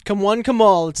Come one, come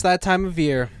all. It's that time of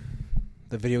year.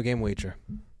 The video game wager.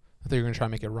 I thought you were going to try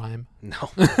and make it rhyme. No.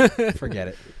 Forget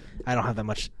it. I don't have that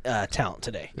much talent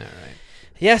today. All right.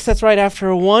 Yes, that's right.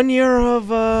 After 1 year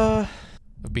of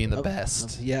being the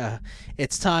best. Yeah.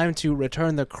 It's time to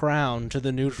return the crown to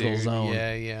the neutral zone.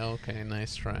 Yeah. Okay,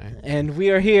 nice try. And we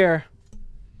are here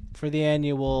for the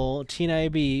annual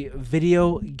TNIB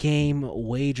video game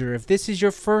wager. If this is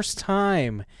your first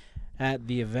time at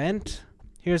the event,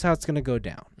 here's how it's going to go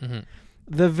down. Mm-hmm.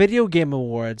 The Video Game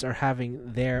Awards are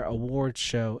having their awards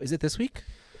show. Is it this week?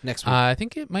 Next week? I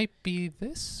think it might be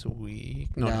this week.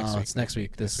 No, next week. It's next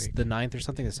week. Next This week. the 9th or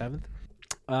something, the 7th.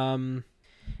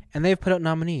 And they've put out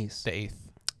nominees. The 8th.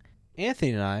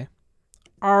 Anthony and I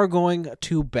are going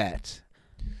to bet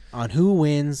on who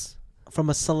wins from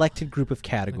a selected group of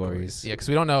categories. Yeah, because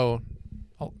we don't know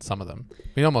some of them.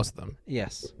 We know most of them.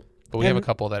 Yes. But we have a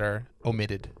couple that are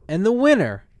omitted. And the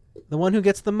winner, the one who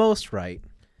gets the most right,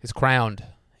 is crowned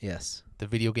yes, the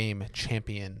video game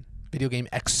champion, video game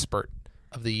expert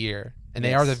of the year. And they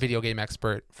Yes. are the video game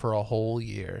expert for a whole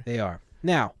year. they are.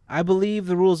 Now, I believe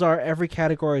the rules are every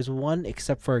category is one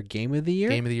except for Game of the Year.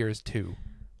 Game of the year is 2.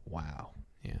 Wow.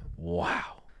 Yeah.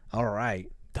 Wow. All right.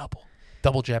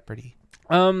 Double Jeopardy.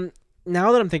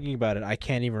 Now that I'm thinking about it, I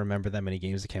can't even remember that many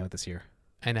games that came out this year.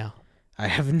 I know. I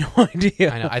have no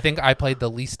idea. I know. I think I played the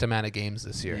least amount of games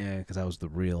this year. Yeah, because I was the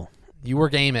real. You were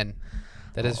gaming.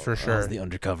 That is for I sure. was the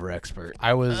undercover expert.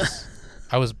 I was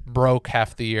broke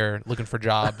half the year looking for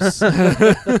jobs.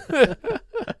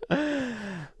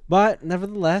 But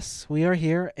nevertheless, we are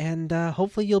here, and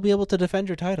hopefully you'll be able to defend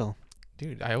your title.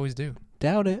 Dude, I always do.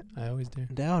 Doubt it. I always do.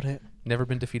 Doubt it. Never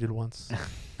been defeated once.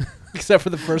 Except for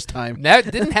the first time. That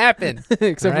didn't happen.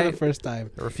 Except for Right. the first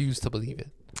time. I refuse to believe it.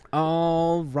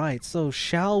 All right. So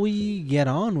shall we get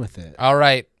on with it? All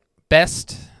right.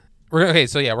 Best. Okay,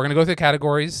 so yeah, we're going to go through the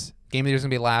categories. Game of the year is going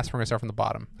to be last. We're going to start from the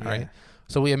bottom. All right.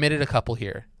 So we omitted a couple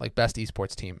here, like best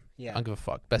esports team. Yeah. I don't give a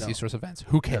fuck. Best No. esports events.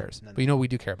 Who cares? No. But you know what we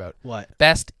do care about? What?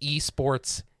 Best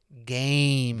esports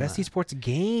game. Best esports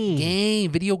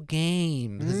game. Video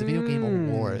game. This is the Video Game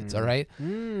Awards, all right?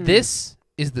 Mm. This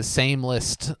is the same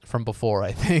list from before,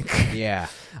 I think. Yeah.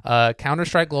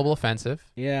 Counter-Strike Global Offensive,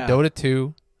 Yeah. Dota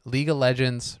 2, League of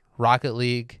Legends, Rocket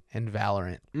League, and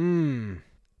Valorant.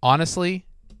 Honestly,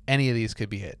 any of these could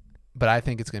be it, but I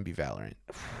think it's going to be Valorant.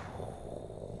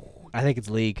 I think it's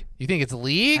League. You think it's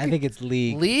League? I think it's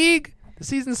League. League? The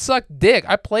season sucked dick.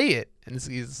 I play it, and the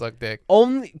season sucked dick.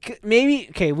 Maybe,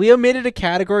 okay, we omitted a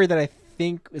category that I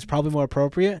think is probably more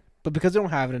appropriate, but because we don't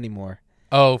have it anymore.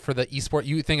 Oh, for the esport,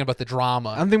 you thinking about the drama.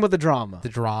 I'm thinking about the drama.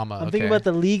 I'm thinking about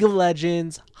the League of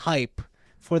Legends hype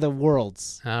for the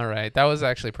Worlds. All right. That was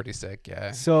actually pretty sick,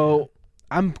 yeah. So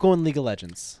I'm going League of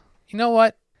Legends. You know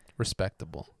what?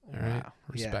 Respectable. All right. Wow.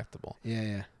 Respectable.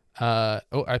 Yeah.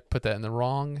 I put that in the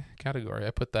wrong category.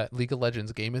 I put that League of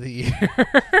Legends Game of the Year.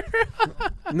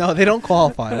 No, they don't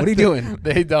qualify. What are you doing?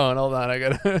 They don't. Hold on. I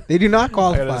gotta They do not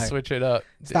qualify. I gotta switch it up.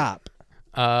 Stop.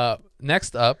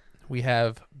 Next up, we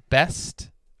have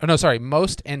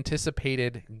most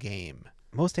anticipated game.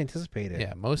 Most anticipated.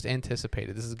 Yeah, most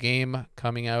anticipated. This is a game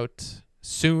coming out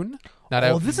soon. Not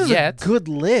out this is yet. a good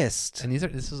list. And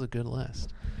this is a good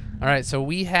list. All right, so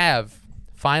we have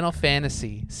Final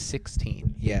Fantasy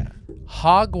 16. Yeah.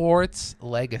 Hogwarts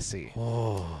Legacy.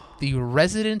 Oh. The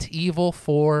Resident Evil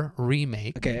 4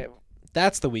 remake. Okay,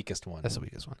 that's the weakest one. That's the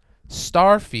weakest one.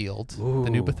 Starfield,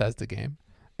 the new Ooh. Bethesda game.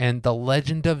 And The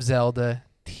Legend of Zelda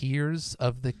Tears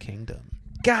of the Kingdom.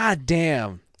 God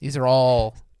damn. These are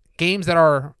all games that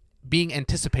are being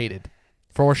anticipated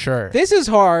for sure. This is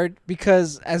hard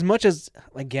because as much as,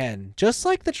 again, just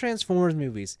like the Transformers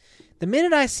movies, the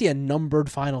minute I see a numbered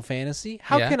Final Fantasy,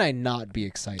 how Yeah. can I not be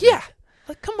excited? Yeah.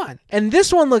 Like, come on. And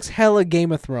this one looks hella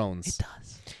Game of Thrones. It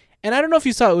does. And I don't know if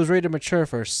you saw it was rated mature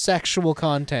for sexual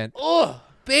content. Oh,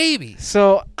 baby.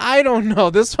 So I don't know.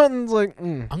 This one's like,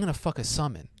 I'm going to fuck a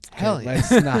summon. Hell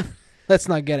yeah. Let's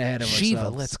not get ahead of Shiva,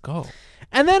 ourselves. let's go.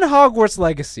 And then Hogwarts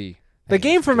Legacy, the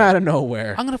game from out of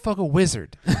nowhere. I'm going to fuck a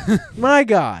wizard. My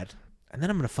God. And then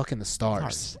I'm gonna fuck in the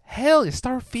stars. Hell yeah.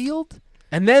 Starfield.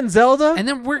 And then Zelda. And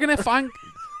then we're going to find...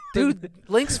 Dude,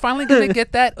 Link's finally going to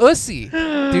get that Ussy.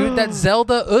 Dude, that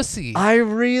Zelda Ussy. I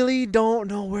really don't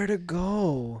know where to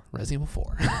go. Resident Evil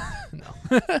 4.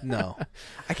 No. No.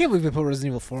 I can't believe they put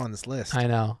Resident Evil 4 on this list. I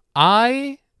know.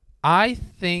 I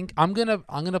think I'm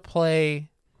gonna play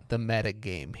the meta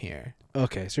game here.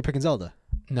 Okay, so you're picking Zelda.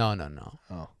 No.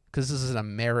 Oh. Because this is an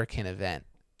American event.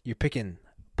 You're picking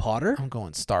Potter? I'm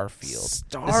going Starfield.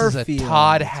 Starfield. This is a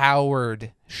Todd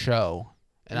Howard show.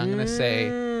 And I'm going to say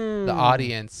the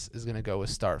audience is going to go with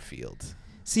Starfield.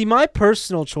 See, my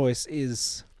personal choice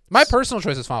is My personal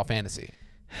choice is Final Fantasy.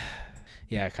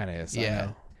 Yeah, it kind of is. I Yeah.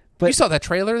 know. But You saw that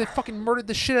trailer? They fucking murdered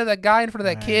the shit out of that guy in front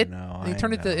of that kid. know, And he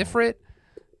turned I into know. Ifrit.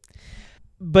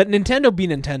 But Nintendo be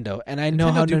Nintendo, and I know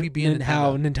Nintendo how do be Nintendo.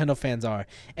 how Nintendo fans are.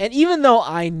 And even though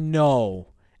I know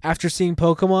after seeing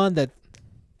Pokemon that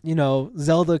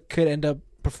Zelda could end up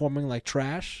performing like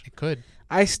trash, It could.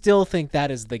 I still think that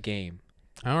is the game.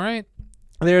 All right.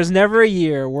 There is never a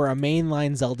year where a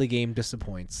mainline Zelda game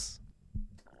disappoints.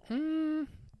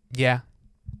 Yeah.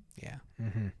 Yeah.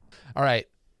 Mm-hmm. All right.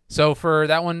 So for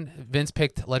that one, Vince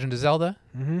picked Legend of Zelda,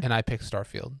 Mm-hmm. and I picked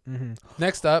Starfield. Mm-hmm.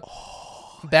 Next up,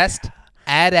 best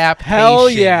adaptation. Hell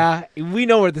yeah, we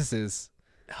know where this is.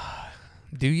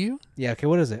 Do you? Yeah. Okay.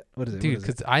 What is it? What is it? Dude, What is it?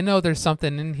 because I know there's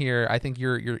something in here I think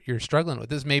you're struggling with.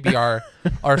 This may be our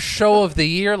our show of the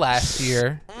year last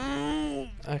year.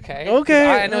 Okay.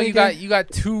 Okay, I know you okay.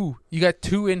 got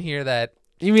two in here that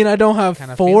You mean I don't have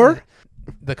kind of 4?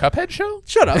 The Cuphead show?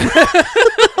 Shut up.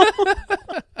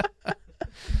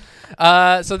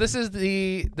 So this is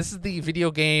the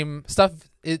video game stuff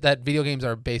that video games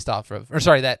are based off of. Or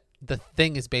sorry, that the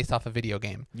thing is based off a video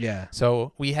game. Yeah.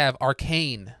 So we have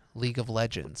Arcane League of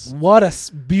Legends. What a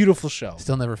beautiful show.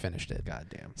 Still never finished it.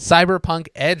 Goddamn. Cyberpunk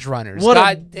Edge Runners. What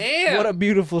God damn. What a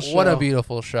beautiful show. What a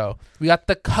beautiful show. We got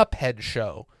the Cuphead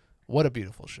show. What a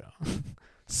beautiful show.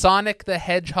 Sonic the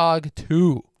Hedgehog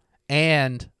 2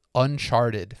 and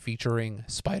Uncharted featuring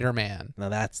Spider-Man. Now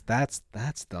that's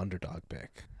the underdog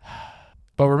pick.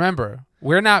 But remember,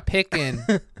 we're not picking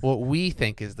what we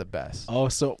think is the best. Oh,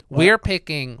 so We're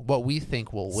picking what we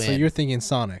think will win. So you're thinking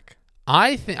Sonic.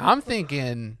 I'm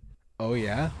thinking Oh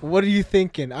yeah. What are you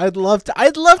thinking? I'd love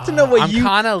to know what I'm you.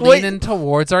 kind of wait, leaning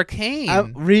towards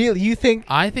Arcane. Really? You think?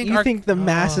 I think you think the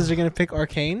masses are gonna pick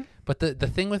Arcane? But the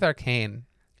thing with Arcane,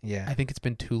 Yeah. I think it's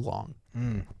been too long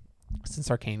Mm. since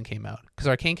Arcane came out. Because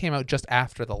Arcane came out just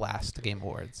after the last Game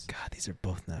Awards. God, these are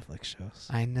both Netflix shows.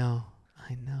 I know.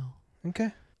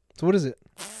 Okay. So what is it?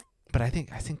 But I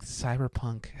think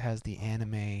Cyberpunk has the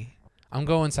anime. I'm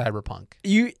going Cyberpunk.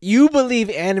 You believe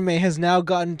anime has now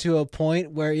gotten to a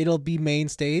point where it'll be main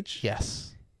stage?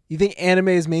 Yes, You think anime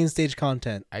is main stage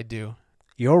content? I do.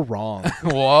 You're wrong.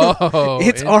 Whoa.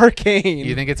 It's Arcane.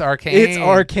 You think it's Arcane? It's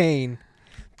Arcane.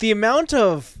 The amount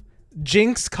of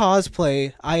Jinx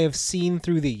cosplay I have seen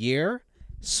through the year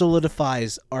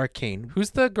solidifies Arcane.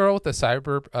 Who's the girl with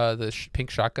the pink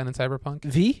shotgun in Cyberpunk?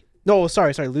 V? No,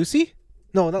 sorry, Lucy?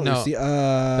 No, not No. Lucy.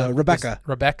 Rebecca.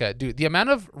 Rebecca. Dude, the amount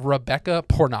of Rebecca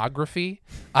pornography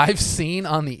I've seen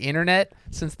on the internet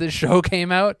since this show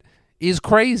came out is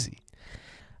crazy.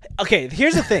 Okay,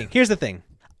 here's the thing.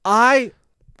 I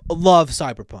love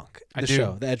Cyberpunk, I the do.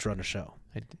 show, the Edge Runner show.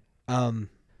 I-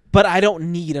 But I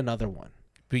don't need another one.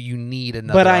 But you need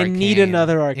another But I Arcane. need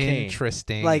another Arcane.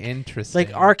 Interesting. Like- Interesting.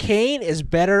 Like Arcane is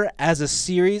better as a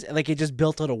series. Like it just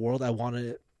built out a world I want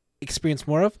to experience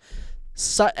more of.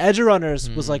 Edge Runners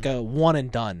was like a one and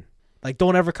done. Like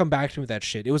don't ever come back to me with that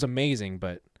shit. It was amazing,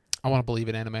 but I want to believe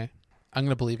in anime. I'm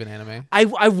going to believe in anime. I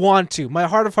want to. My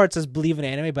heart of hearts says believe in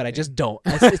anime, but I just don't.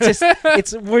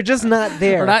 We're just not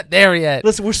there. We're not there yet.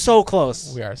 Listen, we're so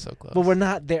close. We are so close. But we're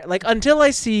not there. Like until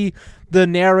I see the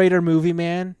narrator movie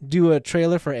man do a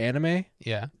trailer for anime,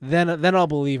 Yeah. then I'll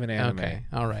believe in anime. Okay.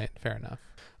 All right. Fair enough.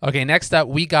 Okay. Next up,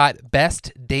 we got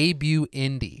Best Debut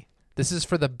Indie. This is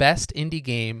for the best indie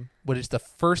game, which is the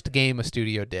first game a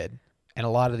studio did. And a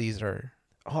lot of these are...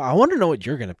 Oh, I want to know what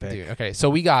you're gonna pick. Dude, okay. So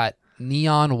we got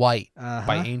Neon White Uh-huh.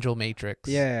 by Angel Matrix.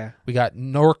 Yeah. We got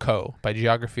Norco by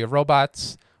Geography of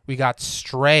Robots. We got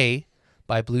Stray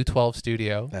by Blue 12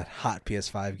 Studio. That hot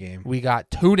PS5 game. We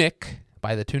got Tunic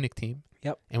by the Tunic team.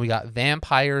 Yep. And we got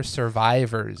Vampire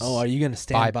Survivors Oh, are you gonna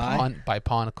stand by? by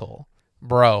Ponicle.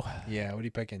 Bro, Yeah. What are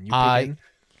you picking? You I- picking?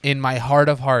 in my heart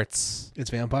of hearts, It's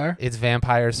Vampire. it's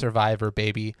Vampire Survivor,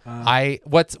 baby. Let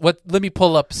me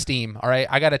pull up Steam, all right?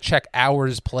 I got to check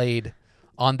hours played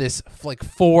on this like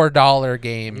 $4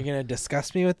 game. You're gonna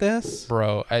disgust me with this?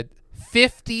 Bro,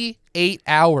 58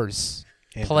 hours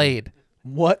Anthony. played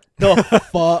What the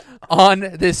fuck? on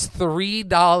this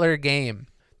 $3 game.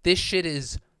 This shit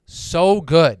is so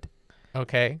good.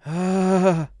 Okay?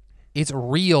 It's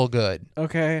real good.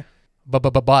 Okay.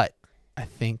 But I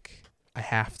think I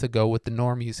have to go with the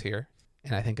normies here,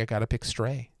 and I think I got to pick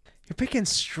Stray. You're picking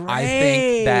Stray.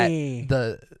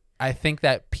 I think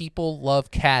that people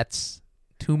love cats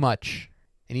too much.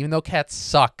 And even though cats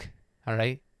suck, all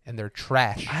right, and they're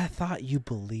trash, I thought you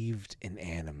believed in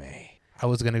anime. I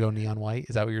was going to go Neon White.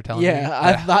 Is that what you're telling me? Yeah,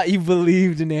 I thought you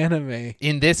believed in anime.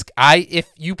 In this,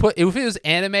 if it was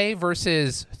anime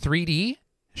versus 3D,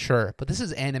 sure, but this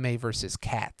is anime versus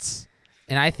cats.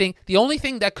 And I think the only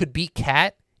thing that could beat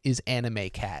cat is anime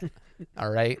cat. All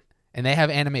right, and they have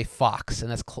Anime Fox,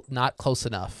 and that's not close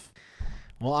enough.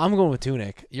 Well, I'm going with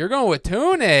Tunic You're going with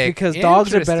Tunic because dogs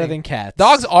are better Interesting. than cats.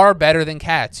 Dogs are better than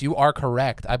cats. You are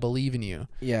correct. I believe in you.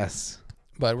 Yes.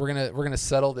 But we're gonna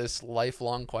settle this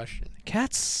lifelong question.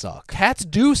 Cats suck. Cats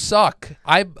do suck.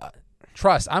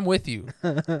 Trust. I'm with you.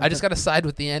 I just got to side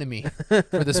with the enemy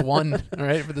for this one. All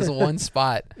right, for this one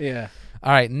spot. Yeah.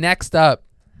 All right. Next up,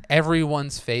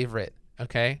 everyone's favorite.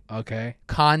 Okay. Okay.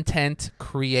 Content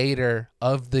creator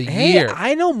of the Hey, year,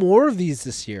 I know more of these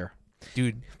this year.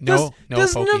 dude. Does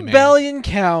Pokemon. Nibelian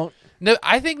count? No,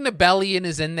 I think Nibelian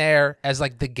is in there as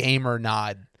like the gamer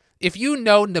nod. If you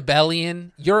know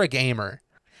Nibelian, you're a gamer.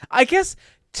 I guess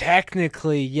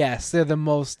technically, yes, they're the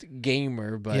most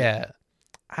gamer, but Yeah.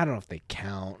 I don't know if they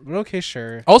count. But okay,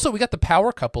 sure. Also, we got the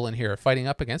power couple in here fighting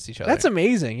up against each other. That's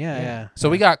amazing. Yeah. So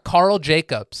we got Carl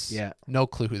Jacobs. Yeah. No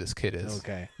clue who this kid is.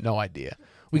 Okay. No idea.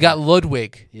 We got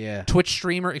Ludwig, Yeah. Twitch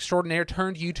streamer extraordinaire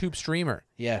turned YouTube streamer.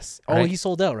 Yes. Right. Oh, he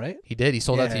sold out, right? He did. He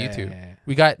sold out to Yeah, YouTube. yeah.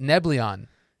 We got Nebleon.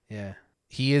 Yeah.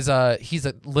 He's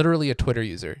literally a Twitter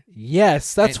user.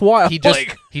 Yes, that's And why.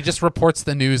 he just reports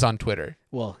the news on Twitter.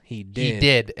 Well, he did. He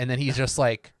did, and then he's just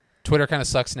like, Twitter kind of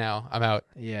sucks now. I'm out,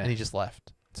 Yeah. and he just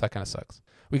left. So that kind of sucks.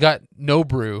 We got No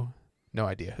Brew. No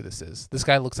idea who this is. This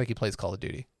guy looks like he plays Call of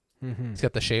Duty. Mm-hmm. He's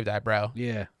got the shaved eyebrow,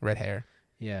 Yeah. red hair,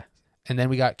 Yeah. and then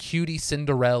we got Cutie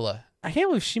Cinderella. I can't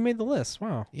believe she made the list.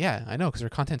 Wow. Yeah, I know because her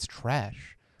content's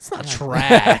trash. It's not Yeah.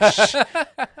 trash.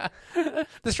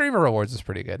 The streamer rewards is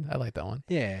pretty good. I like that one.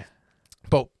 Yeah.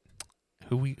 But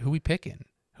who we picking?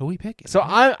 Who we picking? So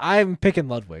I'm picking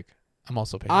Ludwig. I'm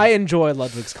also picking. I enjoy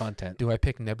Ludwig's content. Do I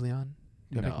pick Nebleon?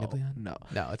 Do I No. pick Nebleon? No.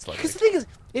 No, it's Because Ludwig. the thing is,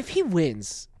 if he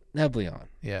wins Nebleon,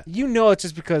 Yeah. you know it's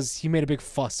just because he made a big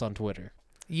fuss on Twitter.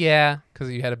 Yeah, because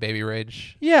you had a baby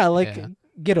rage. Yeah, like Yeah.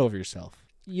 get over yourself.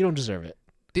 You don't deserve it.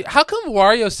 Dude, how come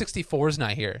Wario 64 is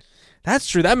not here? That's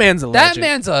true. That man's a That legend.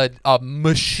 man's a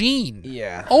machine.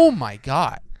 Yeah. Oh my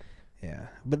god. Yeah.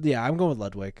 But yeah, I'm going with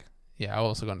Ludwig. Yeah, I'm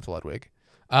also going to Ludwig.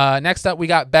 Next up, we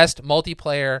got best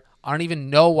multiplayer. I don't even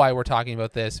know why we're talking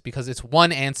about this because it's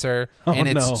one answer and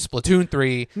it's no. Splatoon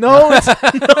 3. No, it's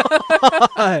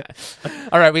not.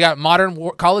 All right, we got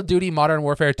Call of Duty Modern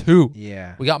Warfare 2.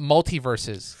 Yeah. We got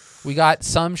multiverses. We got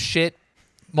some shit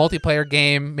multiplayer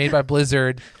game made by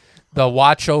Blizzard, the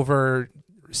Watch Over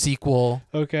sequel,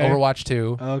 Okay. Overwatch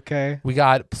 2. Okay. We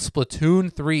got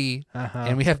Splatoon 3, Uh-huh.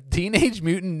 and we have Teenage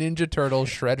Mutant Ninja Turtles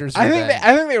Shredder's I Revenge.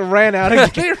 think they ran out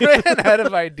of They ran out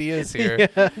of ideas here.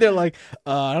 Yeah, they're like,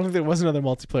 I don't think there was another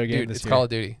multiplayer game Dude, this it's year. Call of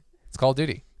Duty. It's Call of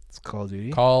Duty. It's Call of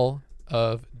Duty. Call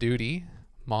of Duty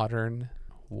Modern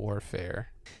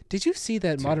Warfare. Did you see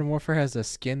that Two. Modern Warfare has a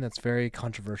skin that's very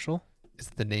controversial? Is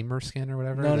it the Namer skin or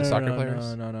whatever? No, the no, soccer no,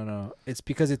 players? no. It's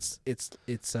because it's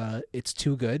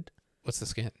too good. What's the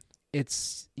skin?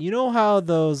 It's you know how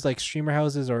those like streamer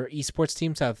houses or esports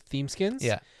teams have theme skins?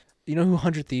 Yeah. You know who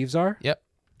 100 Thieves are? Yep.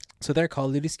 So their Call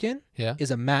of Duty skin Yeah. is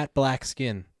a matte black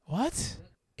skin. What?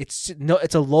 It's a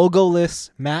logoless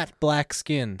matte black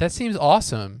skin. That seems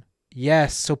awesome.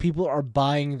 Yes, so people are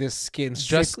buying this skin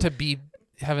Just strictly- to be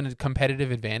having a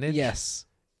competitive advantage? Yes.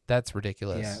 That's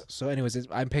ridiculous. Yeah. So anyways,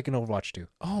 I'm picking Overwatch 2.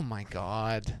 Oh my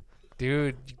god.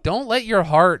 Dude, don't let your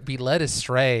heart be led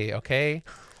astray, okay?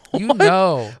 You What?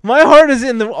 know. My heart is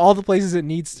in all the places it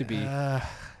needs to be.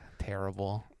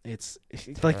 Terrible. It's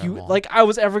like you Terrible. like I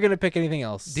was ever going to pick anything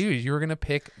else. Dude, you were going to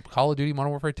pick Call of Duty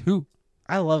Modern Warfare 2.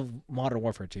 I love Modern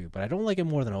Warfare 2, but I don't like it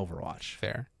more than Overwatch.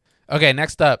 Fair. Okay,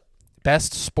 next up.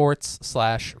 Best sports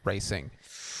 / racing.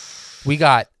 We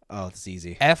got Oh, it's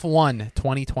easy. F1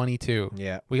 2022.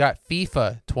 Yeah. We got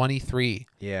FIFA 23.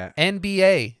 Yeah.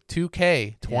 NBA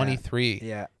 2K 23.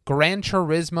 Yeah. Gran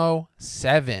Turismo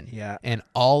 7. Yeah. And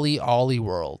Ollie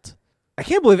World. I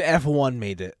can't believe F1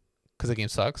 made it. Because the game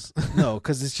sucks. No,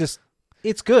 because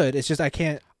it's good. It's just I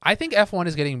can't. I think F1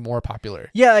 is getting more popular.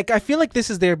 Yeah, like I feel like this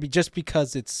is there just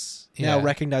because it's now Yeah.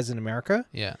 recognized in America.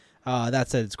 Yeah. That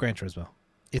said, it's Gran Turismo.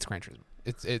 It's Gran Turismo.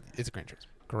 It's Gran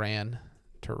Turismo. Gran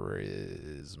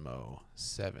Turismo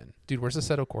 7. Dude, where's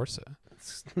Assetto Corsa?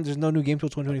 There's no new game till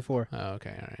 2024. Oh,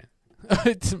 okay, all right.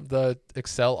 It's the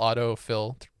Excel auto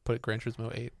fill to put Gran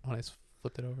Turismo 8 when I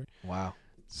flipped it over. Wow.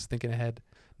 Just thinking ahead.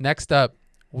 Next up,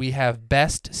 we have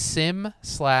best sim /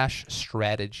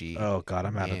 strategy. Oh God,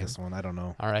 I'm out of game. this one. I don't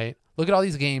know. All right. Look at all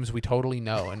these games we totally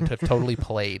know and have totally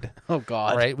played. Oh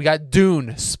God. All right. We got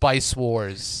Dune, Spice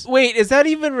Wars. Wait, is that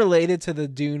even related to the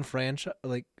Dune franchise?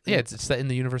 Like, Yeah, it's set in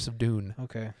the universe of Dune.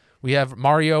 okay, We have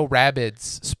Mario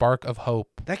Rabbids, Spark of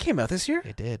Hope. that came out this year.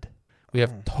 It did. We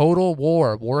have Total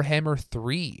War, Warhammer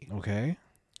 3, Okay.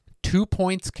 2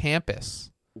 Points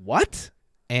Campus, What?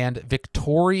 and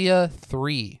Victoria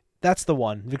 3. That's the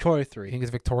one. Victoria You 3. think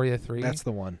it's Victoria 3? That's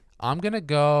the one. I'm gonna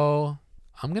go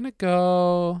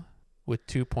with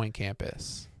 2 Point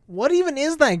Campus. What even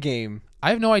is that game? I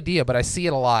have no idea, but I see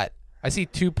it a lot. I see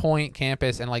 2 Point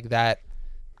Campus and like that,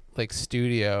 like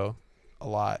studio, a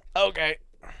lot. Okay.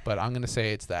 But I'm gonna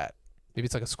say it's that. Maybe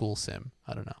it's like a school sim.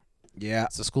 I don't know. Yeah.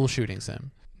 It's a school shooting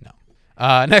sim. No.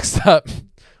 Next up,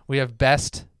 we have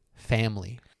Best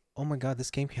Family. Oh my god, this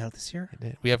game came out this year?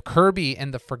 We have Kirby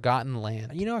and the Forgotten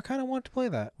Land. You know, I kind of want to play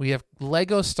that. We have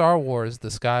Lego Star Wars: The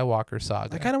Skywalker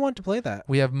Saga. I kind of want to play that.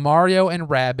 We have Mario and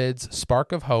Rabbids: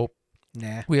 Spark of Hope.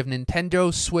 Nah. We have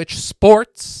Nintendo Switch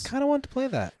Sports. Kind of want to play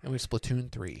that. And we have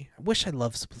Splatoon 3. I wish I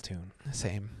loved Splatoon.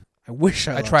 Same. I wish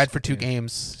I I loved tried for 2 Splatoon.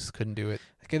 games, just couldn't do it.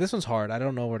 Okay, this one's hard. I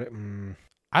don't know what it...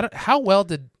 How well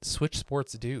did Switch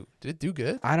Sports do? Did it do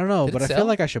good? I don't know, Did it but I sell? feel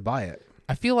like I should buy it.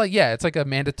 I feel like, yeah, it's like a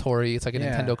mandatory, it's like a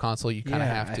Yeah. Nintendo console. You kind of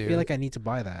have to. I feel like I need to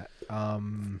buy that.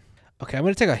 Okay, I'm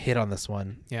going to take a hit on this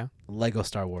one. Yeah. Lego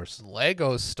Star Wars.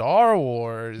 Lego Star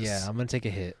Wars. Yeah, I'm going to take a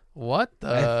hit. What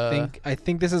the? I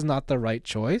think this is not the right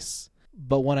choice,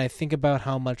 but when I think about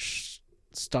how much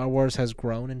Star Wars has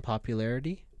grown in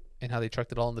popularity, And how they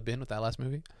chucked it all in the bin with that last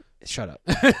movie? shut up.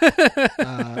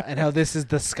 And how this is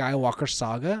the Skywalker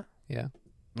saga, Yeah.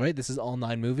 right? This is all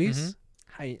 9 movies.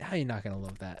 Mhm. How you not going to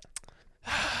love that?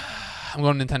 I'm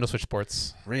going Nintendo Switch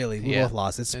Sports. Really? We Yeah. both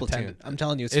lost. It's Splatoon. Nintendo- I'm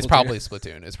telling you, It's Splatoon. probably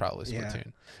Splatoon. It's probably Yeah.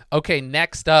 Splatoon. Okay,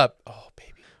 next up. Oh,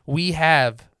 baby. We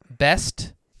have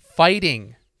Best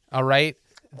Fighting. All right.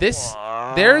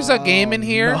 There's a game in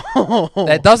here No.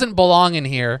 that doesn't belong in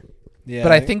here, Yeah.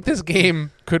 but I think this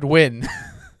game could win.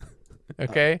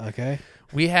 Okay. Okay.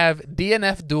 We have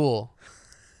DNF Duel.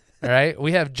 All right.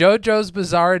 We have JoJo's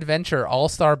Bizarre Adventure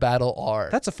All-Star Battle R.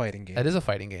 That's a fighting game. That is a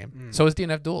fighting game. So is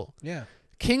DNF Duel. Yeah.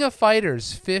 King of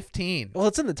Fighters 15. Well,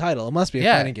 it's in the title. It must be a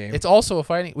Yeah, fighting game. it's also a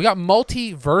fighting. We got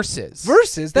Multiverses.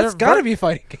 Versus. That's They're got to be a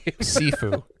fighting game.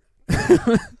 Sifu.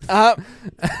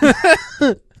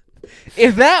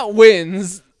 If that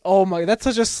wins, oh my, that's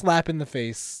such a slap in the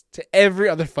face to every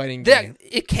other fighting game.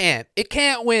 It can't. It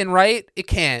can't win, right? It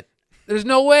can't. There's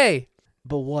no way.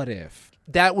 But what if?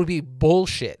 That would be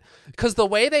bullshit. Because the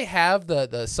way they have the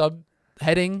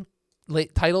subheading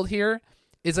titled here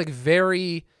is like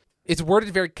very... It's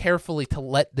worded very carefully to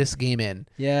let this game in.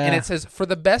 Yeah. And it says, for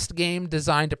the best game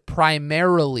designed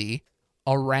primarily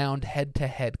around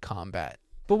head-to-head combat.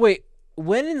 But wait,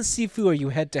 when in Sifu are you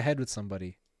head to head with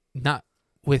somebody? Not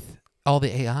with all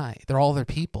the AI. They're all their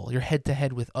people. You're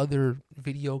head-to-head with other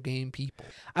video game people.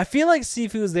 I feel like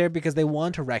Sifu is there because they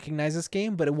want to recognize this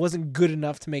game, but it wasn't good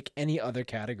enough to make any other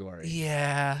category.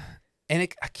 Yeah. And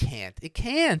I can't. It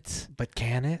can't. But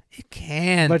can it? It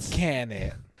can't. But can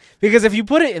it? Because if you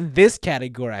put it in this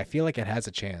category, I feel like it has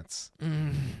a chance.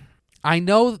 I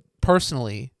know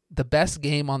personally the best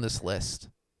game on this list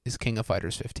is King of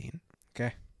Fighters 15.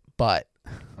 Okay. But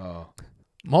Oh.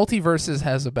 Multiverses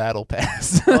has a battle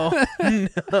pass. Oh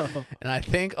no. And I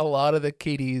think a lot of the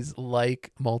kiddies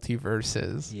like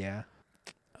Multiverses. Yeah.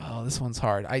 Oh, this one's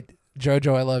hard.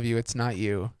 Jojo, I love you. It's not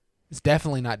you. It's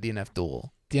definitely not DNF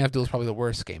Duel. DNF Duel is probably the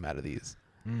worst game out of these.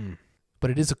 Mm. But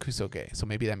it is a Kusoge, so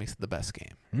maybe that makes it the best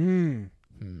game.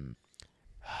 Mm.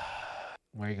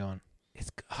 Where are you going? It's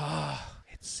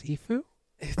Sifu?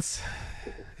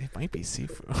 it might be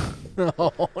Sifu.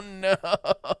 Oh no.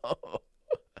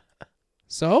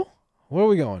 So, where are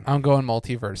we going? I'm going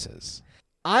Multiverses.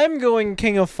 I'm going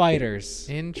King of Fighters.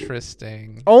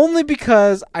 Interesting. Only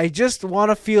because I just want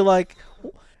to feel like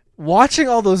watching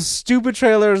all those stupid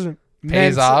trailers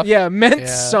Pays off? meant Yeah.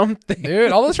 something.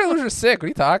 Dude, all those trailers are sick. What are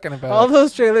you talking about? All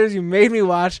those trailers you made me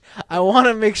watch, I want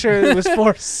to make sure it was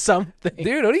for something.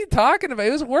 Dude, what are you talking about?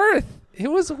 It was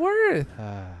worth.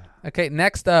 Okay,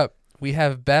 next up, we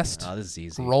have best Oh, this is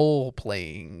easy.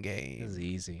 role-playing This game. is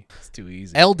easy. It's too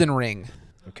easy. Elden Ring.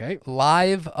 Okay.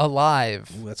 Live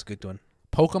Alive. Ooh, that's a good one.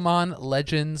 Pokemon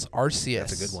Legends Arceus.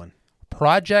 That's a good one.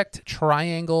 Project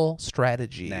Triangle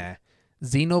Strategy. Nah.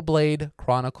 Xenoblade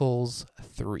Chronicles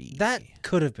 3. That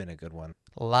could have been a good one.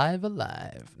 Live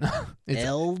Alive.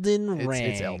 Elden Ring.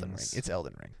 It's Elden Ring. It's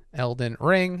Elden Ring. Elden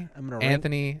Ring. I'm gonna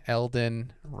Anthony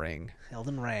Elden Ring.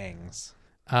 Elden Rings.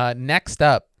 Next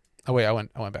up. Oh wait, I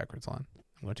went backwards. Hold on.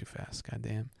 I'm going too fast. God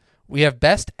damn. We have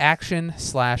best action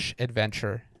 /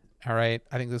 adventure. All right.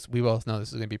 I think we both know this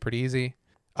is gonna be pretty easy.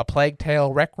 A Plague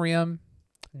Tale Requiem,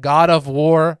 God of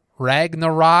War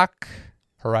Ragnarok,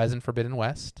 Horizon Forbidden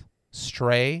West,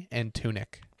 Stray, and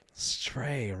Tunic.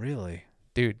 Stray, really?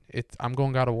 Dude, I'm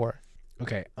going God of War.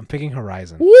 Okay, I'm picking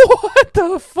Horizon. What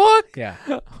the fuck? Yeah.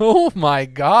 Oh my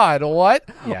god, what?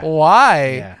 Yeah. Why?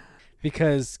 Yeah.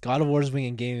 Because God of War is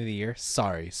winning Game of the Year.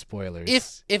 Sorry,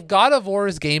 spoilers. If God of War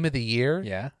is game of the year,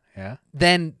 yeah, Yeah.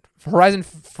 then Horizon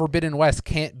Forbidden West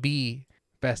can't be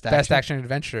Best best action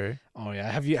adventure. Oh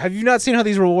yeah. Have you not seen how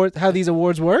these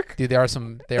awards work? Dude, they are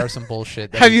some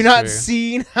bullshit. That Have you is not true.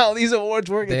 seen how these awards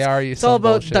work? They are. It's all some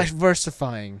about bullshit.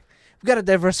 diversifying. We got to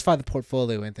diversify the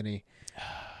portfolio, Anthony.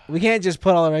 We can't just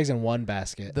put all our eggs in one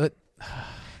basket.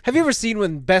 Have you ever seen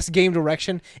when best game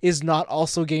direction is not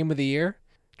also game of the year?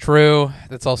 True.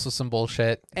 That's also some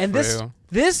bullshit. And True.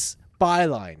 this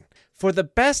byline for the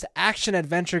best action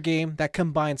adventure game that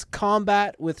combines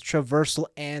combat with traversal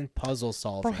and puzzle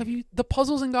solving. Bro, have you the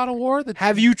puzzles in God of War?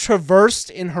 Have you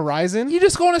traversed in Horizon? You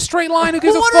just go in a straight line. Who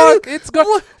gives a What are fuck? It's got.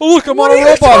 what- Oh, look, I'm what on a are you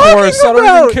robot talking horse. I don't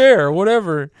about? even care.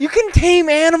 Whatever. You can tame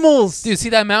animals. Dude, see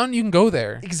that mountain? You can go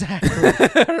there. Exactly.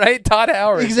 Right? Todd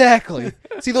Howard. Exactly.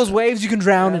 See those waves? You can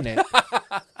drown in it.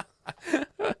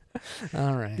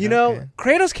 All right. You know, okay.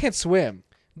 Kratos can't swim.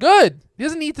 Good. He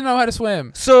doesn't need to know how to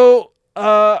swim. So,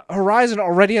 Horizon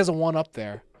already has a one up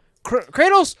there.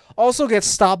 Kratos also gets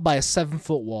stopped by a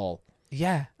 7-foot wall.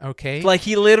 Yeah. Okay. Like,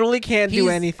 he literally can't do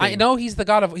He's- anything. I know he's the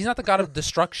god of. He's not the god of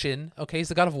destruction. Okay, he's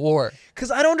the god of war.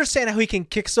 Because I don't understand how he can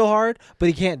kick so hard, but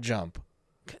he can't jump.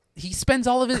 He spends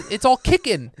all of it. It's all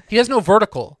kicking. He has no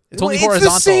vertical. It's only It's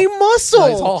horizontal. the same muscle.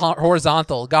 No, it's all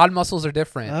horizontal. God muscles are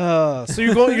different. So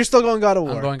you're still going God of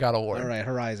War. I'm going God of War. All right,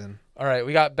 Horizon. All right,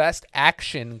 we got best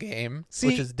action game, See-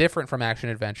 which is different from action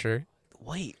adventure.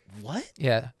 Wait, what?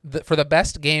 Yeah, for the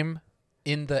best game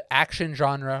in the action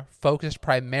genre, focused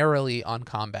primarily on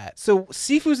combat. So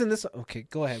Sifu's in this. Okay,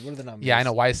 go ahead. What are the numbers? Yeah, I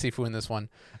know. Why is Sifu in this one?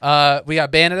 We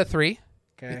got Bayonetta 3.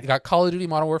 We Okay. got Call of Duty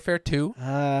Modern Warfare 2.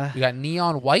 We got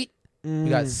Neon White. We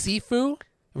got Sifu.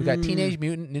 We got Teenage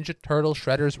Mutant Ninja Turtles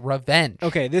Shredder's Revenge.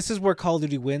 Okay, this is where Call of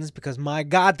Duty wins because my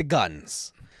God, the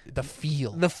guns, The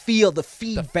feel. the feel, the The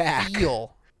feedback.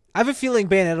 feel. I have a feeling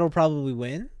Bayonetta will probably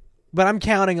win, but I'm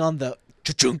counting on the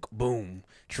cha-chunk boom.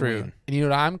 to True. win. And you know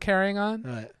what I'm carrying on?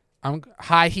 All right. I'm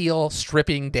high heel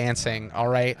stripping dancing. All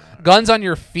right. Guns on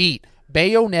your feet.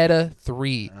 Bayonetta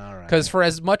 3. All right. Because for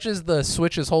as much as the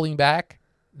Switch is holding back,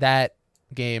 that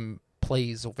game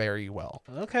plays very well.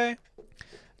 Okay.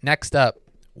 Next up,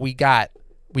 we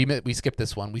skipped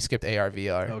this one. We skipped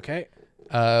AR/VR. Okay.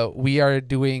 We are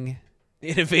doing.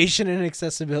 Innovation and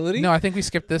accessibility. No, I think we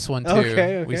skipped this one too.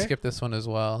 Okay, We okay. skipped this one as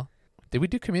well. Did we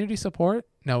do community support?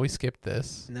 No, we skipped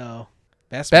this. No.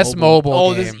 Best mobile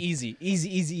Oh, this is game. easy.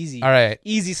 Easy. All right,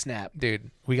 Easy snap. dude.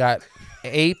 We got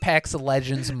Apex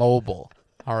Legends Mobile.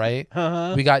 All right.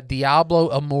 Uh-huh. We got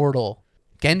Diablo Immortal,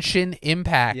 Genshin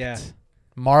Impact, Yeah.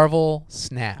 Marvel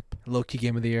Snap, Low-key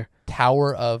game of the year.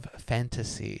 Tower of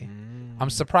Fantasy. I'm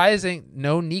surprising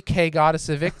no Nikkei Goddess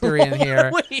of Victory in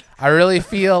here. Wait, I really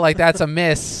feel like that's a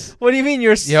miss. what do you mean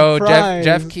you're Yo, surprised?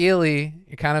 Jeff Keighley,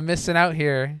 you're kind of missing out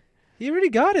here. He already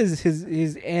got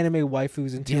his anime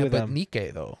waifus and two Yeah, of but them.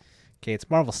 Nikkei though. Okay, it's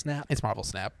Marvel Snap. It's Marvel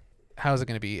Snap. How's it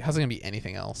gonna be? How's it gonna be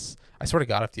anything else? I swear to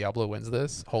God, if Diablo wins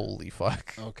this, holy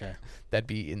fuck, Okay. that'd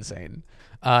be insane.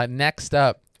 Next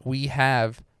up, we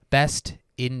have Best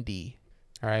Indie.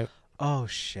 All right. Oh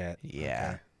shit. Yeah.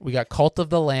 Okay. We got Cult of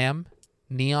the Lamb,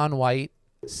 Neon White,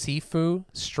 Sifu,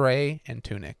 Stray, and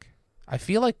Tunic. I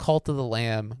feel like Cult of the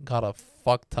Lamb got a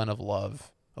fuck ton of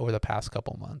love over the past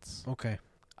couple months. Okay.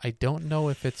 I don't know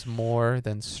if it's more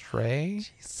than Stray.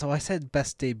 So I said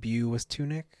best debut was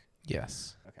Tunic.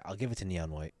 Yes. Okay, I'll give it to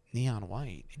Neon White. Neon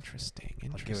White. Interesting.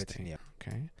 I'll give it to Neon.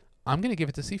 Okay. I'm going to give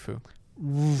it to Sifu.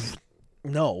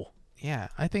 No. Yeah,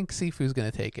 I think Sifu's going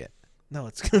to take it. No,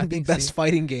 it's gonna I be think best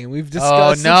fighting game. We've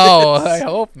Oh, discussed. no. I this.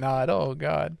 hope not. Oh,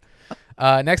 God.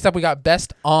 Next up, we got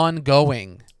Best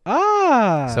Ongoing.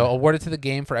 Ah. So awarded to the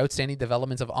game for outstanding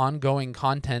developments of ongoing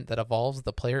content that evolves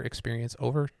the player experience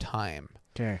over time.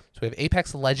 Okay. So we have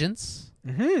Apex Legends,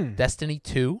 Mm-hmm. Destiny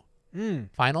 2,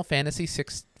 Final Fantasy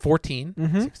 14,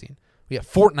 Mhm. 16. We got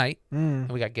Fortnite,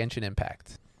 and we got Genshin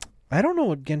Impact. I don't know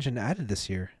what Genshin added this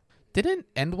year. Didn't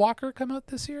Endwalker come out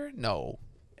this year? No.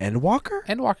 Endwalker?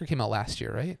 Endwalker came out last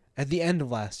year, right? At the end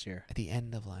of last year. At the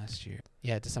end of last year.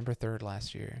 Yeah, December 3rd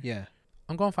last year. Yeah.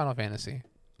 I'm going Final Fantasy.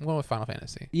 I'm going with Final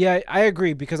Fantasy. Yeah, I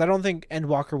agree because I don't think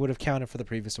Endwalker would have counted for the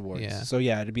previous awards. Yeah. So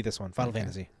yeah, it'd be this one, Final Okay.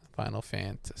 Fantasy. Final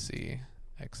Fantasy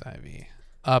XIV.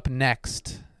 Up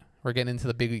next, we're getting into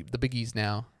the biggies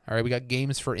now. All right, we got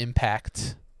Games for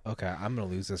Impact. Okay, I'm gonna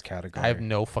lose this category. I have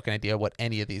no fucking idea what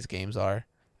any of these games are.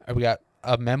 We got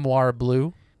A Memoir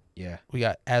Blue. Yeah. We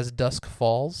got As Dusk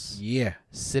Falls. Yeah.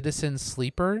 Citizen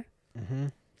Sleeper. Mm-hmm.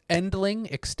 Endling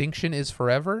Extinction is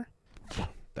Forever.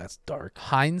 That's dark.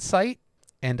 Hindsight.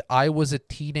 And I Was a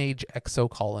Teenage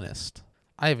Exocolonist.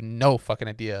 I have no fucking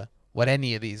idea what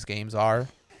any of these games are,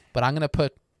 but I'm going to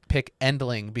pick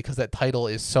Endling because that title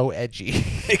is so edgy.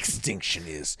 Extinction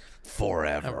is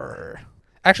forever.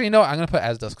 Actually, no, I'm gonna put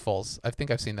As Dusk Falls. I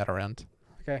think I've seen that around.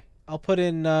 Okay. I'll put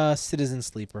in Citizen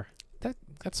Sleeper.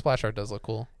 That splash art does look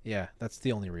cool. Yeah, that's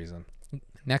the only reason.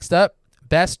 Next up,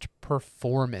 best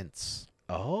performance.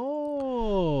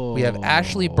 Oh. We have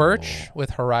Ashley Birch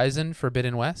with Horizon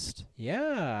Forbidden West.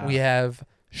 Yeah. We have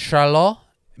Charlotte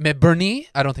Meberny.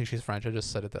 I don't think she's French. I just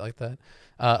said it like that.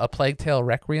 A Plague Tale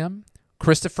Requiem.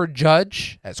 Christopher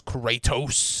Judge as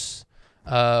Kratos.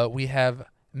 We have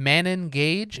Manon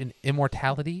Gage in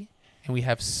Immortality. And we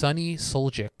have Sonny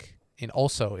Suljic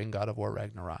also in God of War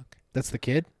Ragnarok. That's the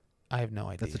kid? I have no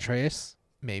idea. That's Atreus?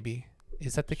 Maybe.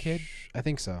 Is that the kid? I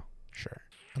think so. Sure.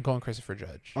 I'm going Christopher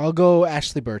Judge. I'll go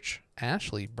Ashley Birch.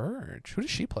 Ashley Birch. Who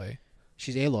does she play?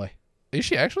 She's Aloy. Is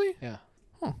she actually? Yeah.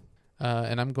 Huh.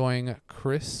 And I'm going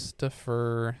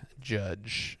Christopher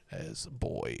Judge as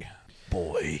Boy.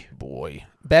 Boy.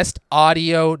 Best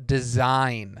audio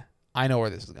design. I know where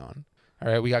this is going.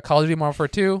 All right, we got Call of Duty Modern Warfare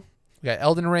 2. We got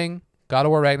Elden Ring, God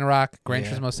of War Ragnarok, Gran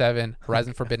Turismo 7,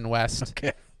 Horizon Forbidden West.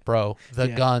 Okay. Bro, the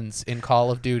guns in Call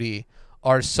of Duty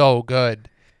are so good.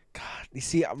 God, you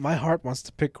see, my heart wants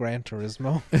to pick Gran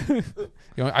Turismo.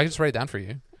 I can just write it down for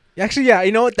you. Actually, yeah,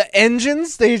 you know what? The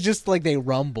engines, they just they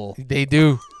rumble. They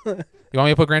do. You want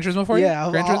me to put Gran Turismo for you?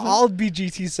 Yeah, Gran Turismo? I'll be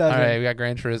GT7. All right, we got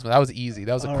Gran Turismo. That was easy.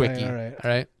 That was a quickie. All right.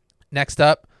 All right. Next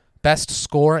up, best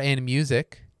score and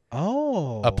music.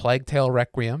 Oh. A Plague Tale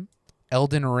Requiem,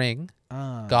 Elden Ring,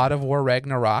 God of War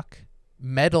Ragnarok,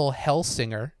 Metal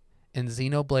Hellsinger, and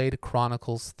Xenoblade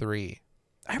Chronicles 3.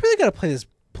 I really got to play this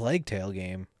Plague Tale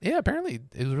game. Yeah, apparently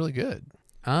it was really good.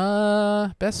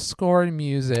 Best score and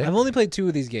music. I've only played 2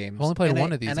 of these games. I've only played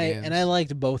one of these games. And I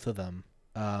liked both of them.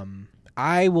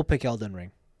 I will pick Elden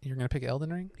Ring. You're going to pick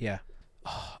Elden Ring? Yeah.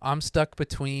 I'm stuck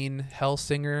between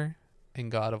Hellsinger and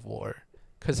God of War.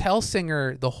 Because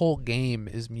Hellsinger, the whole game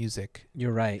is music.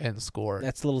 You're right. And score.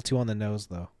 That's a little too on the nose,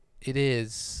 though. It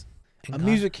is. A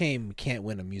music game can't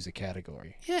win a music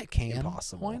category. Yeah, it can.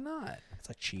 Impossible. Why not? It's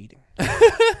like cheating.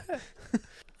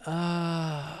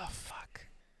 Fuck.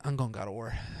 I'm going God of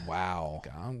War. Wow.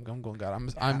 I'm going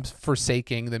God. I'm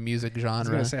forsaking the music genre. I was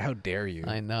going to say, how dare you?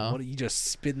 I know. What, you just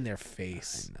spit in their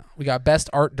face. I know. We got best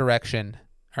art direction.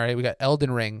 All right, we got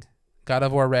Elden Ring, God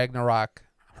of War Ragnarok,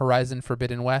 Horizon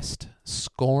Forbidden West,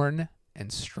 Scorn,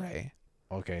 and Stray.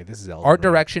 Okay, this is Elden Art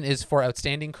Ring. direction is for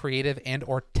outstanding creative and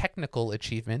or technical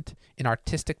achievement in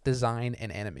artistic design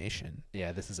and animation.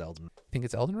 Yeah, this is Elden Ring. Think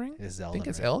it's Elden Ring? This is Elden Think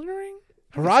it's Ring. Elden Ring?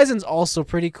 Horizon's also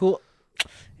pretty cool.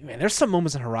 Man, there's some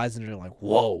moments in Horizon where you're like,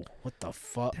 whoa, what the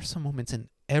fuck? There's some moments in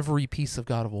every piece of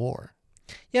God of War.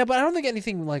 Yeah, but I don't think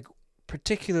anything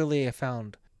particularly I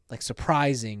found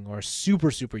surprising or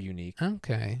super, super unique.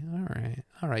 Okay,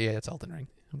 all right. Yeah, it's Elden Ring.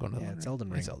 I'm going to Elden Ring. It's Elden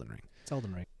Ring. It's Elden Ring. It's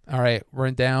Elden Ring. All right,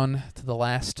 we're down to the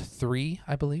last 3,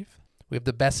 I believe. We have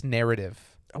the best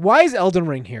narrative. Why is Elden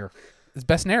Ring here? It's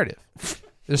best narrative.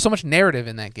 There's so much narrative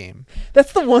in that game.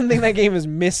 That's the one thing that game is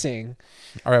missing.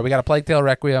 All right, we got a Plague Tale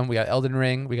Requiem, we got Elden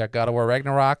Ring, we got God of War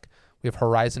Ragnarok, we have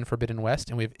Horizon Forbidden West,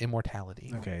 and we have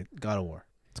Immortality. Okay, God of War.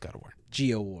 It's God of War.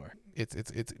 Geo-War.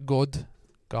 It's good.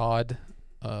 God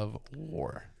of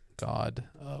War. God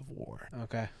of War.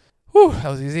 Okay. Whew, that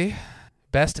was easy.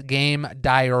 Best game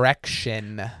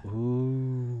direction.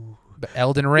 Ooh.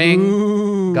 Elden Ring,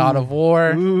 Ooh. God of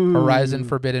War, Ooh. Horizon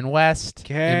Forbidden West,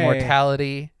 'Kay.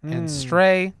 Immortality, and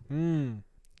Stray.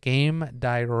 Game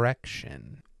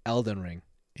direction. Elden Ring.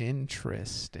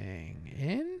 Interesting.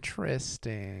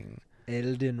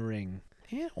 Elden Ring.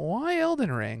 Yeah, why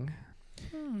Elden Ring?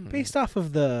 Based off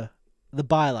of the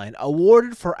byline,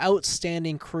 awarded for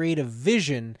outstanding creative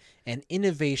vision and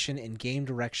innovation in game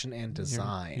direction and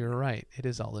design. You're right. It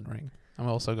is Elden Ring. I'm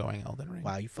also going Elden Ring.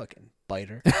 Wow, you fucking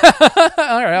biter. All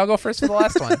right, I'll go first for the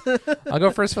last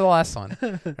one.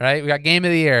 All right, we got Game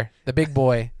of the Year, the big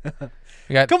boy.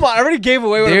 We got Come on, I already gave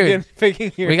away what I'm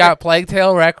picking here. We got Plague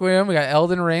Tale Requiem, we got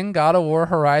Elden Ring, God of War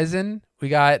Horizon, we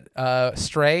got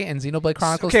Stray and Xenoblade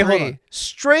Chronicles 3. Hold on.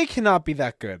 Stray cannot be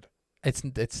that good. It's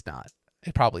not.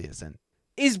 It probably isn't.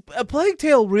 Is A Plague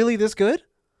Tale really this good?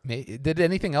 Did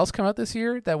anything else come out this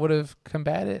year that would have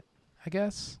combated it, I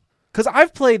guess? Because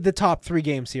I've played the top 3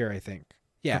 games here, I think.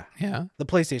 Yeah. Yeah. The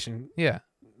PlayStation Yeah.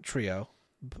 trio.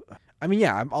 I mean,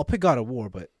 yeah, I'll pick God of War,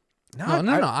 but... No,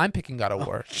 I'm picking God of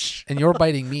War. And you're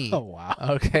biting me. Oh, wow.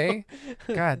 Okay?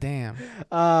 God damn.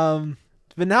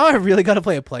 But now I really got to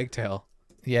play A Plague Tale.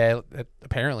 Yeah,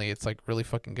 apparently it's really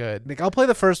fucking good. I'll play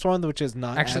the first one, which is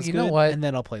not Actually, as you good, know what? and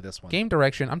then I'll play this one. Game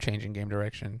direction, I'm changing game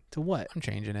direction. To what? I'm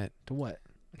changing it. To what?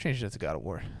 I'm changing it to God of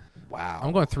War. Wow.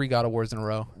 I'm going 3 God of Wars in a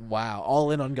row. Wow. All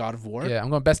in on God of War? Yeah,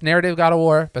 I'm going best narrative God of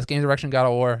War, best game direction God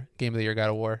of War, game of the year God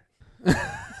of War.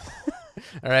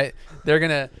 All right, they're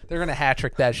gonna hat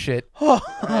trick that shit. All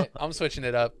right, I'm switching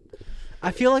it up.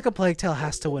 I feel like a Plague Tale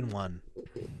has to win one.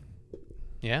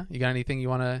 Yeah, you got anything you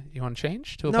wanna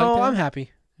change to a No, Plague Tale? I'm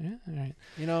happy. Yeah, all right.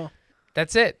 You know,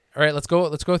 That's it. All right, let's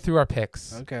go through our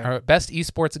picks. Okay. Our best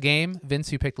esports game.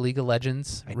 Vince, you picked League of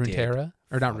Legends, I Runeterra,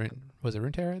 or not Fuck. Rune? Was it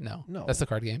Runeterra? No, No. that's the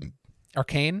card game.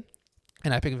 Arcane,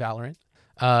 and I picked Valorant.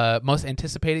 Most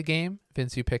anticipated game.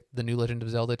 Vince, you picked The New Legend of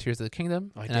Zelda: Tears of the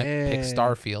Kingdom, I and I picked did.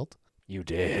 Starfield. you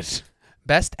did.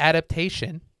 Best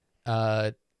adaptation.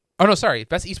 Oh no, sorry.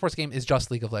 Best esports game is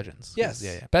just League of Legends. Yes.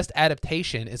 Yeah. Best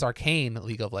adaptation is Arcane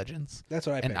League of Legends, That's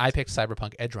what I and picked. I picked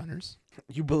Cyberpunk Edgerunners.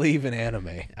 You believe in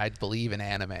anime. I believe in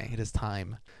anime. It is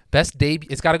time. Best debut.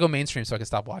 It's got to go mainstream so I can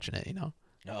stop watching it. You know.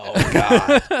 Oh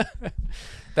God.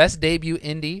 Best debut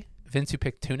indie. Vince, you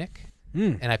picked Tunic,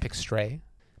 Mm. and I picked Stray.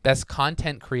 Best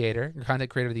content creator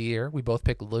of the year. We both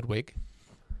picked Ludwig.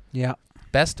 Yeah.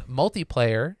 Best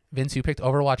multiplayer. Vince, you picked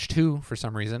Overwatch 2 for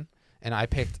some reason, and I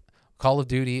picked Call of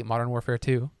Duty Modern Warfare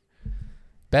 2.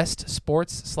 Best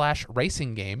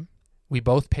sports/racing game. We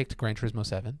both picked Gran Turismo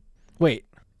 7. Wait.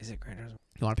 Is it Gran Turismo?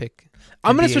 You want to pick?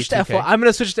 I'm gonna NBA switch to 2K? F1. I'm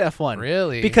gonna switch to F1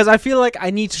 Really? because I feel like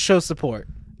I need to show support.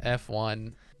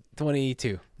 F1.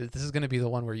 22. This is going to be the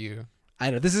one where you. I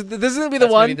know this is gonna be the That's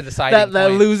gonna one be the deciding that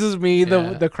point. loses me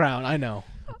Yeah. the crown. I know.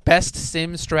 Best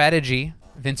sim strategy.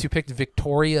 Vince, you picked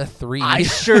Victoria 3. I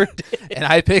sure did. And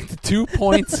I picked 2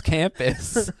 Points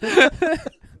Campus.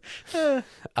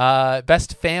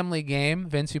 Best family game.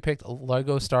 Vince, you picked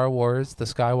Lego Star Wars: The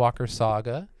Skywalker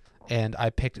Saga, and I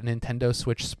picked Nintendo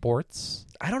Switch Sports.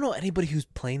 I don't know anybody who's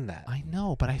playing that. I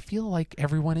know, but I feel like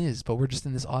everyone is, but we're just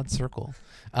in this odd circle.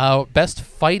 Best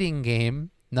fighting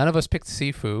game. None of us picked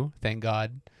Sifu, thank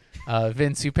God.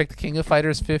 Vince, you picked King of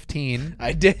Fighters 15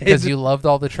 I did because you loved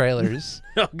all the trailers.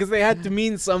 because they had to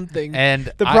mean something.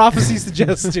 And The I- prophecy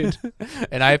suggested.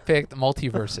 and I picked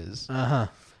Multiverses.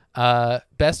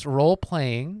 Best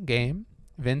role-playing game.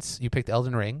 Vince, you picked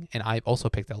Elden Ring, and I also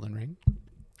picked Elden Ring.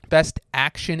 Best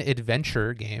action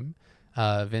adventure game.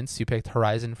 Vince, you picked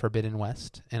Horizon Forbidden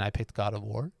West, and I picked God of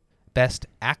War. Best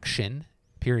action,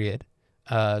 period.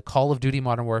 Call of Duty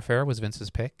Modern Warfare was Vince's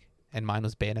pick, and mine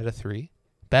was Bayonetta 3.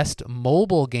 Best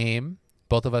mobile game,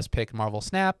 both of us picked Marvel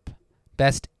Snap.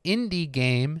 Best indie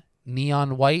game,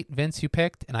 Neon White, Vince, you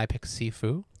picked, and I picked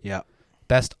Sifu. Yep.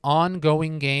 Best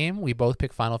ongoing game, we both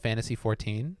picked Final Fantasy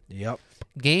 14. Yep.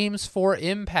 Games for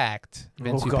Impact,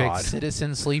 Vince, Oh, you God. picked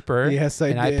Citizen Sleeper. Yes, I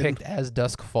and I did. picked As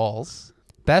Dusk Falls.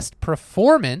 Best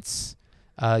performance,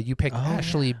 you picked Oh,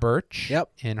 Ashley yeah. Birch Yep.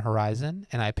 in Horizon,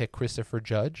 and I picked Christopher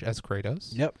Judge as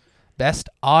Kratos. Yep. Best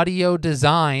audio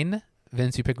design,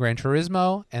 Vince, you picked Gran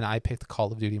Turismo, and I picked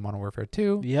Call of Duty Modern Warfare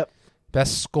 2. Yep.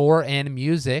 Best score and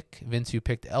music, Vince, you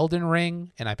picked Elden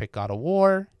Ring, and I picked God of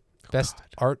War. Best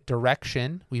art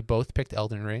direction, we both picked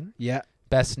Elden Ring. Yep.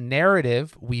 Best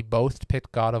narrative, we both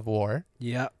picked God of War.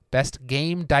 Yep. Best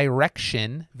game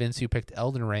direction, Vince, you picked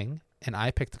Elden Ring, and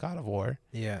I picked God of War.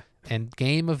 Yeah. And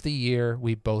game of the year,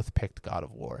 we both picked God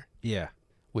of War, Yeah.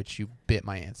 which you bit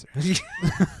my answer.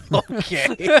 Okay.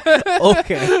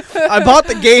 Okay. I bought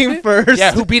the game first.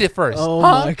 Yeah, who beat it first? Oh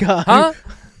Huh? my God. Huh?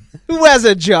 Who has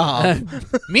a job?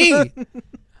 Me.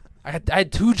 I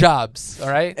had 2 jobs, all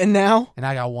right? And now? And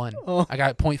I got 1. Oh. I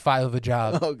got 0.5 of a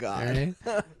job. Oh all God.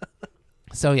 right?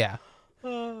 So, yeah.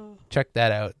 Check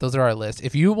that out. Those are our lists.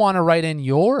 If you want to write in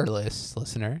your list,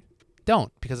 listener,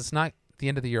 don't, because it's not the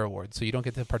end of the year award, so you don't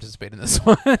get to participate in this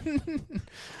one.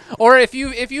 Or if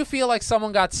you feel like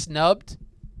someone got snubbed,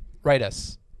 write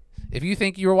us. If you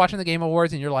think you were watching the Game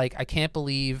Awards and you're like, I can't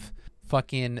believe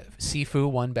fucking Sifu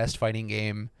won Best Fighting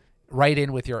Game, write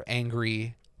in with your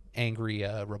angry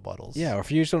rebuttals. Yeah, or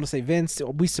if you just want to say, Vince,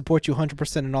 we support you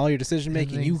 100% in all your decision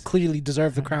making. You Thanks. clearly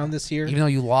deserve the crown this year. Even though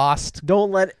you lost,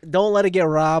 Don't let it get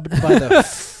robbed by the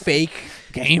fake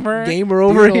gamer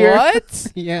over Dude, here. What?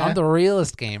 Yeah. I'm the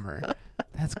realest gamer.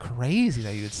 That's crazy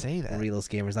that you would say that. Realist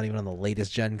gamer's not even on the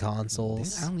latest gen Dude,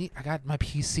 consoles. I got my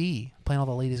PC playing all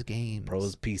the latest games.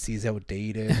 Bro's PC's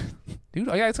outdated. Dude,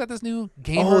 I just got this new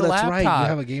gamer Oh, that's laptop. right. You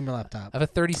have a gamer laptop. I have a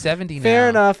 3070 now. Fair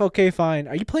enough. Okay, fine.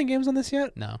 Are you playing games on this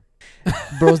yet? No.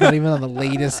 Bro's not even on the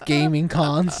latest gaming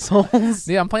consoles.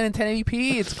 Yeah, I'm playing in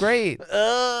 1080p. It's great.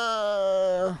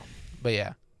 But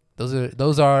yeah,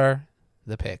 those are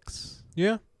the picks,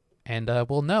 Yeah. and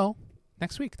we'll know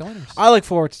next week the winners. I look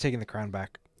forward to taking the crown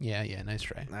back. Yeah, nice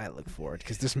try, I look forward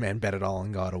because this man bet it all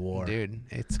on God of War. dude.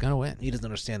 It's gonna win. He doesn't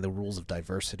understand the rules of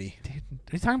diversity. Dude,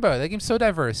 what are you talking about? That game's so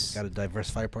diverse. Got to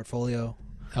diversify your portfolio.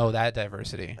 Oh, that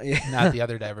diversity, Yeah. not the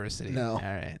other diversity. No. All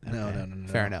right. No, okay. no.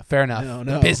 Fair enough. Fair enough. No,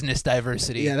 The no. business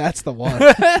diversity. Yeah, that's the one.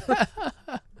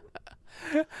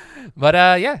 But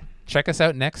yeah, check us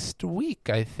out next week,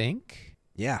 I think.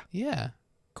 Yeah. Yeah.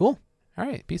 Cool. All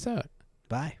right. Peace out.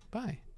 Bye. Bye.